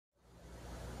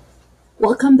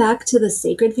Welcome back to the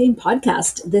Sacred Fame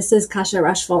podcast. This is Kasia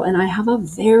Rachfall, and I have a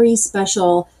very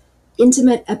special,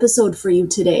 intimate episode for you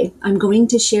today. I'm going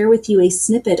to share with you a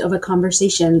snippet of a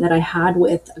conversation that I had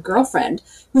with a girlfriend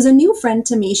who's a new friend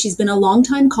to me. She's been a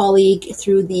longtime colleague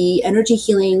through the energy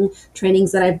healing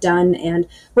trainings that I've done. And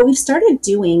what we've started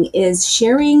doing is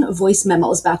sharing voice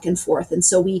memos back and forth. And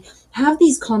so we have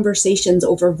these conversations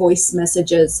over voice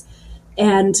messages.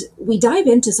 And we dive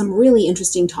into some really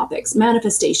interesting topics: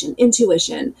 manifestation,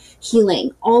 intuition,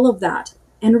 healing, all of that.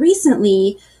 And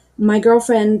recently, my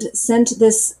girlfriend sent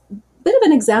this bit of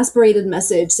an exasperated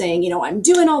message saying, I'm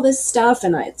doing all this stuff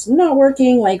and it's not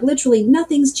working. Like literally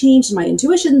nothing's changed. My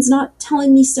intuition's not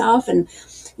telling me stuff. And,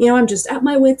 I'm just at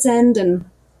my wit's end.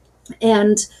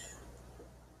 And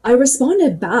I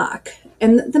responded back.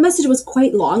 And the message was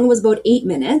quite long. It was about 8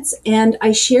 minutes. And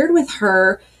I shared with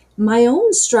her my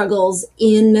own struggles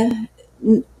in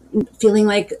feeling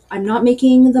like I'm not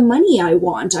making the money I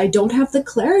want. I don't have the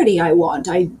clarity I want.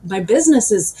 My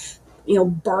business is,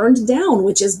 burned down,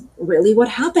 which is really what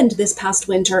happened this past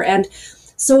winter. And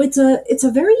so it's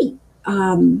a very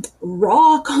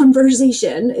raw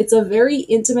conversation. It's a very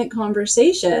intimate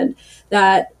conversation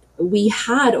that we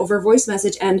had over voice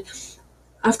message. And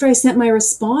after I sent my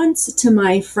response to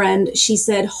my friend, she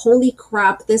said, "Holy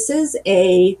crap, this is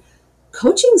a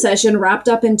coaching session wrapped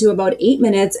up into about 8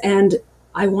 minutes. And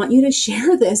I want you to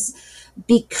share this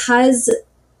because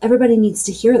everybody needs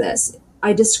to hear this."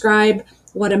 I describe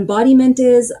what embodiment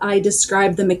is. I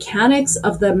describe the mechanics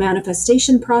of the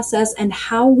manifestation process and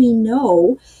how we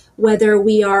know whether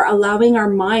we are allowing our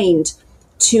mind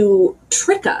to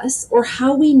trick us, or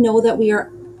how we know that we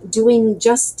are doing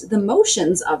just the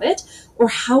motions of it, or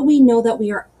how we know that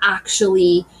we are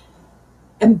actually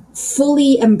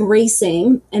fully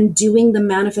embracing and doing the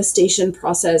manifestation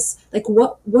process. Like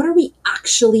what are we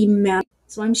actually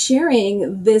So I'm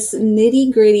sharing this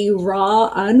nitty gritty,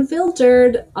 raw,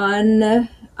 unfiltered,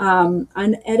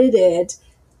 unedited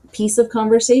piece of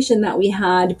conversation that we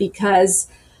had, because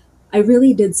I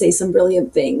really did say some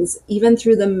brilliant things, even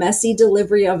through the messy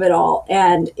delivery of it all.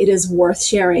 And it is worth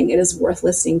sharing. It is worth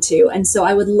listening to. And so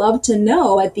I would love to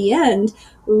know at the end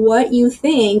what you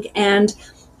think and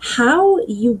how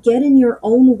you get in your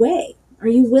own way. Are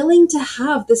you willing to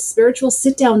have this spiritual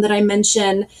sit down that I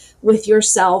mentioned with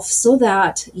yourself so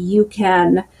that you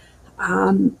can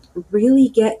really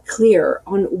get clear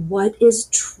on what is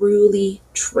truly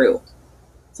true?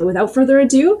 So without further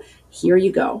ado, here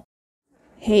you go.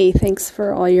 Hey, thanks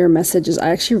for all your messages. I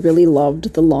actually really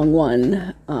loved the long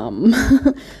one.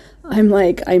 I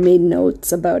made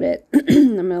notes about it.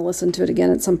 I'm going to listen to it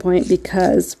again at some point,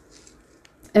 because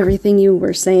everything you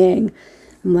were saying,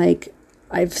 I'm like,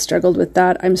 I've struggled with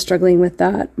that. I'm struggling with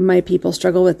that. My people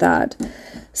struggle with that.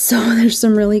 So there's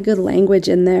some really good language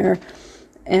in there.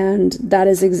 And that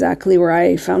is exactly where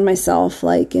I found myself,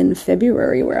 like in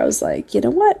February, where I was like, you know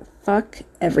what? Fuck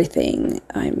everything.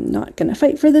 I'm not going to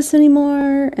fight for this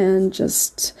anymore. And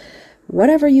just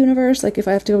whatever, universe. Like if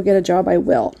I have to go get a job, I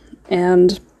will.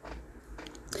 And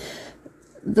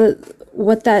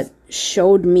what that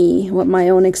showed me, what my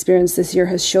own experience this year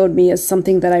has showed me, is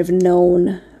something that I've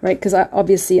known, right? Because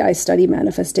obviously I study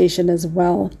manifestation as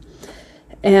well.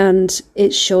 And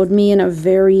it showed me in a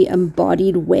very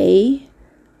embodied way,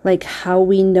 like how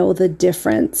we know the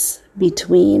difference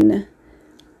between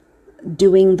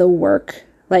doing the work,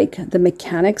 like the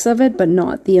mechanics of it, but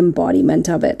not the embodiment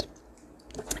of it.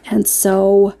 And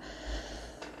so,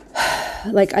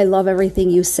 like, I love everything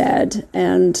you said.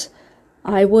 And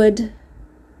I would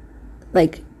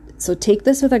so take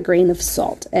this with a grain of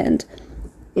salt. And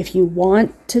if you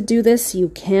want to do this, you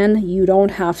can. You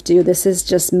don't have to. This is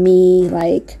just me,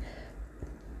 like,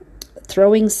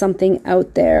 throwing something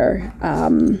out there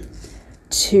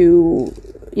to,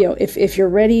 if you're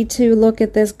ready to look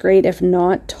at this, great. If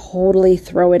not, totally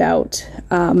throw it out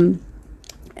and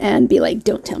be like,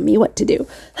 don't tell me what to do.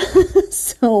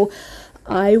 So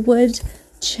I would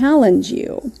challenge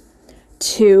you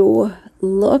to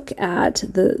look at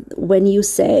when you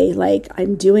say, like,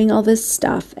 I'm doing all this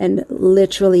stuff and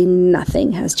literally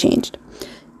nothing has changed.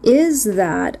 Is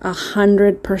that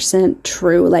 100%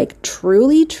 true, like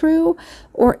truly true?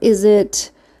 Or is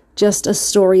it just a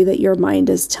story that your mind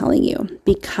is telling you?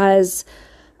 Because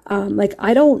I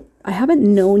haven't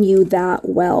known you that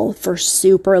well for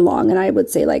super long. And I would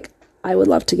say, like, I would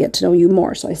love to get to know you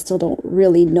more. So I still don't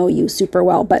really know you super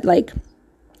well, but like,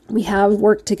 we have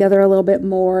worked together a little bit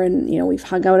more, and, we've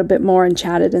hung out a bit more and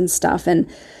chatted and stuff. And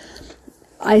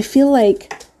I feel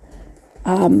like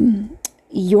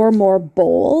you're more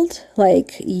bold,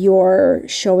 like you're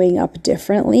showing up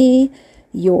differently.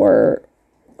 You're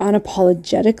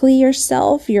unapologetically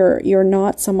yourself. You're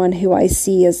not someone who I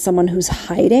see as someone who's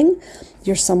hiding.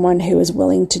 You're someone who is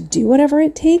willing to do whatever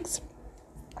it takes.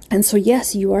 And so,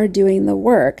 yes, you are doing the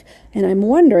work. And I'm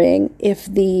wondering if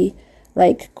the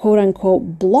like quote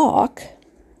unquote block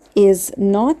is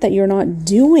not that you're not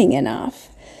doing enough,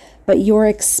 but you're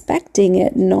expecting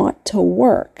it not to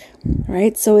work,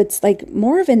 right? So it's like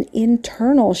more of an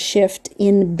internal shift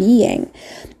in being,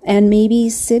 and maybe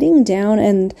sitting down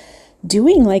and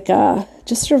doing like a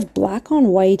just sort of black on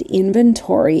white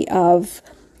inventory of,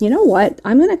 you know what,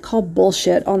 I'm going to call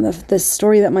bullshit on the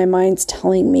story that my mind's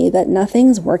telling me that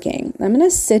nothing's working. I'm going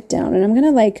to sit down and I'm going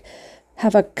to like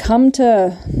have a come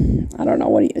to, I don't know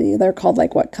what they're called,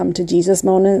 like what come to Jesus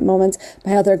moments.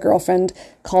 My other girlfriend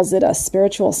calls it a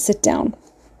spiritual sit down,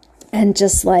 and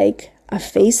just like a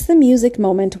face the music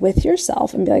moment with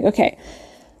yourself and be like, okay,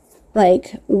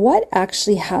 like what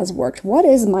actually has worked? What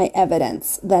is my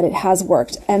evidence that it has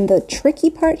worked? And the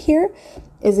tricky part here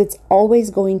is it's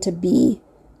always going to be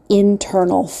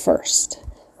internal first,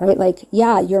 right? Like,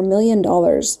 yeah, your $1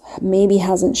 million maybe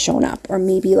hasn't shown up, or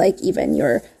maybe like even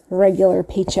your regular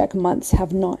paycheck months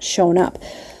have not shown up.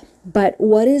 But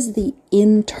what is the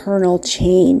internal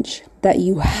change that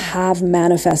you have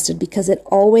manifested? Because it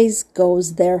always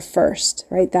goes there first,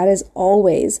 right? That is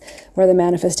always where the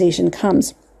manifestation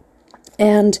comes.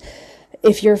 And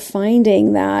if you're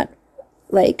finding that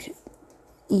like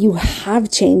you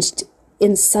have changed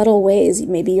in subtle ways,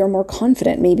 maybe you're more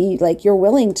confident, maybe like you're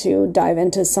willing to dive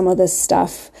into some of this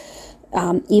stuff,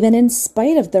 even in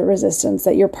spite of the resistance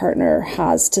that your partner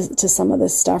has to some of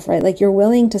this stuff, right? Like you're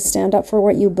willing to stand up for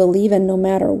what you believe in no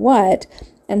matter what,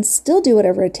 and still do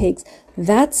whatever it takes.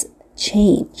 That's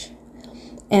change.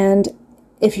 And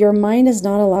if your mind is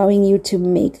not allowing you to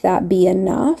make that be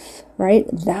enough, right?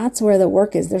 That's where the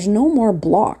work is. There's no more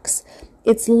blocks.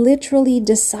 It's literally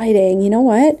deciding, you know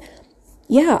what?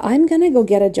 Yeah, I'm going to go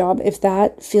get a job if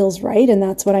that feels right and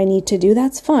that's what I need to do.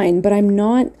 That's fine. But I'm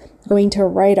not going to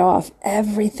write off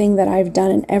everything that I've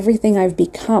done and everything I've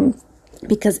become,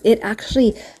 because it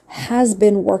actually has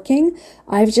been working.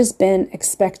 I've just been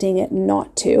expecting it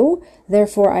not to.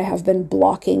 Therefore, I have been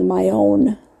blocking my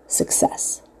own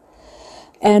success.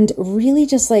 And really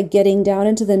just like getting down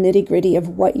into the nitty gritty of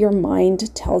what your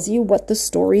mind tells you, what the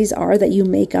stories are that you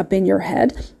make up in your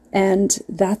head. And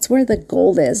that's where the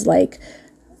gold is. Like,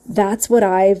 that's what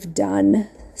I've done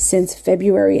since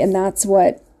February. And that's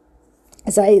what,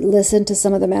 as I listen to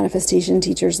some of the manifestation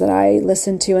teachers that I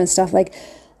listen to and stuff, like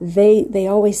they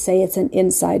always say it's an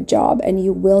inside job, and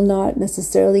you will not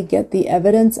necessarily get the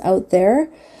evidence out there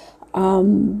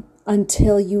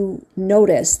until you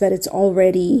notice that it's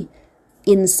already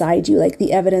inside you. Like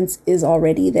the evidence is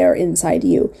already there inside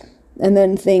you. And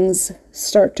then things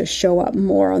start to show up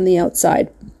more on the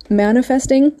outside.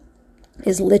 Manifesting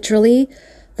is literally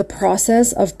the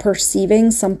process of perceiving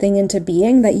something into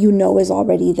being that you know is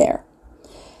already there.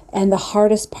 And the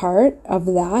hardest part of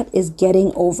that is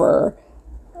getting over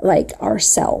like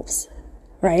ourselves,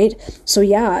 right? So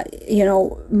yeah, you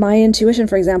know, my intuition,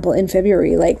 for example, in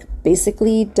February, like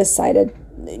basically decided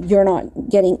you're not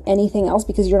getting anything else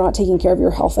because you're not taking care of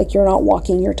your health. Like you're not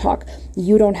walking your talk.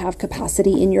 You don't have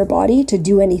capacity in your body to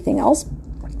do anything else.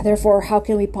 Therefore, how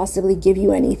can we possibly give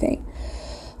you anything?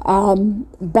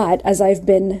 But as I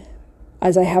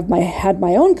have had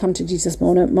my own come to Jesus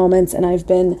moments, and I've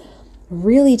been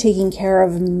really taking care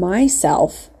of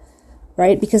myself,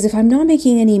 right? Because if I'm not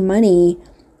making any money,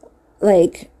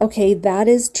 like, okay, that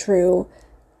is true.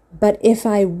 But if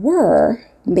I were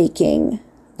making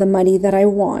the money that I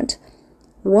want,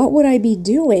 what would I be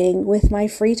doing with my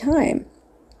free time,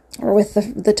 or with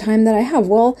the time that I have?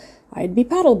 Well, I'd be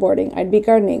paddleboarding, I'd be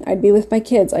gardening, I'd be with my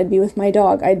kids, I'd be with my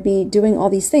dog, I'd be doing all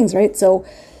these things, right? So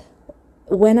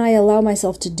when I allow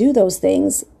myself to do those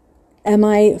things, am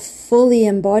I fully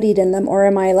embodied in them, or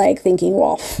am I like thinking,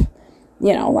 well,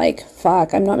 you know, like,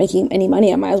 fuck, I'm not making any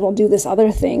money, I might as well do this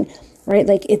other thing, right?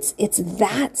 Like it's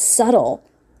that subtle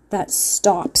that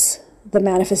stops the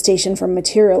manifestation from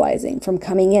materializing, from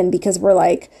coming in, because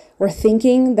we're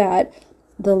thinking that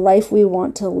the life we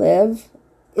want to live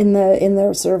in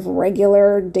the sort of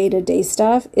regular day-to-day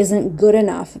stuff isn't good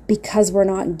enough because we're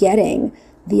not getting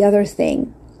the other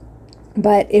thing.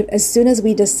 But as soon as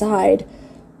we decide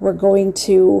we're going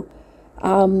to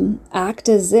act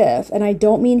as if, and I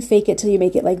don't mean fake it till you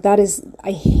make it, like that is,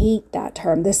 I hate that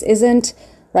term. This isn't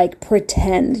like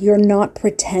pretend. You're not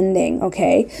pretending,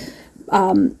 okay?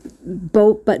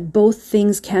 But both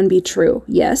things can be true.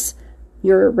 Yes,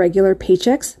 your regular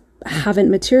paychecks haven't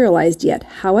materialized yet.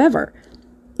 However,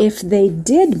 if they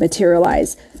did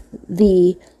materialize,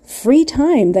 the free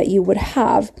time that you would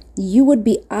have, you would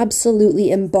be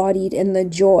absolutely embodied in the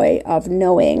joy of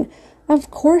knowing, of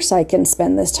course I can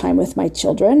spend this time with my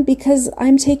children because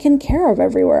I'm taken care of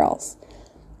everywhere else,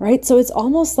 right? So it's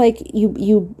almost like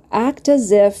you act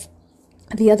as if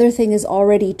the other thing is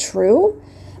already true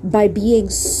by being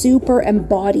super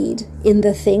embodied in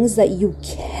the things that you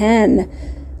can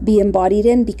be embodied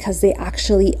in because they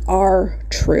actually are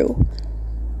true.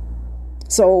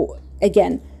 So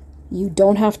again, you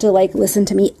don't have to listen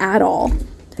to me at all.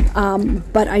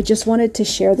 But I just wanted to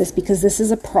share this because this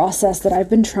is a process that I've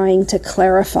been trying to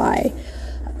clarify.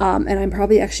 And I'm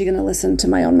probably actually going to listen to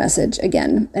my own message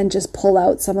again and just pull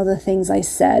out some of the things I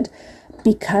said,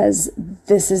 because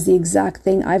this is the exact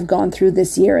thing I've gone through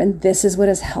this year. And this is what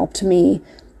has helped me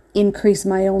increase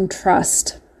my own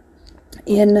trust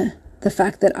in the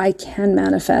fact that I can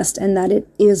manifest and that it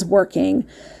is working.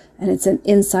 And it's an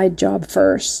inside job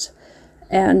first.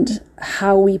 And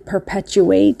how we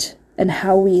perpetuate and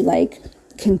how we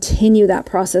continue that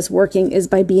process working is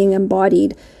by being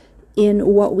embodied in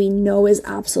what we know is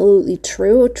absolutely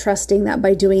true, trusting that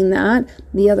by doing that,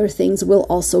 the other things will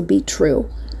also be true.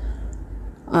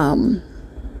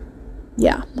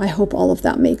 Yeah, I hope all of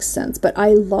that makes sense. But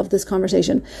I love this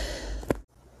conversation.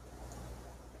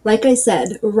 Like I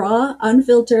said, raw,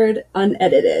 unfiltered,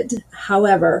 unedited.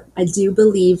 However, I do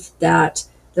believe that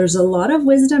there's a lot of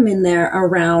wisdom in there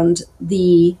around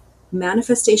the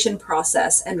manifestation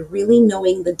process and really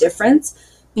knowing the difference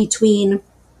between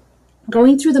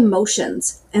going through the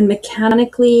motions and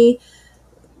mechanically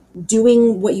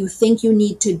doing what you think you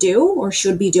need to do or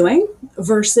should be doing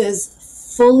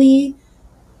versus fully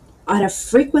at a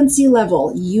frequency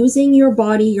level using your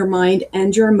body, your mind,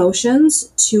 and your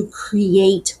emotions to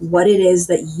create what it is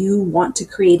that you want to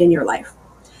create in your life.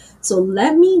 So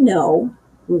let me know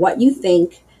what you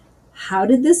think. How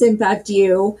did this impact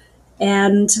you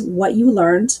and what you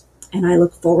learned? And I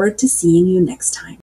look forward to seeing you next time.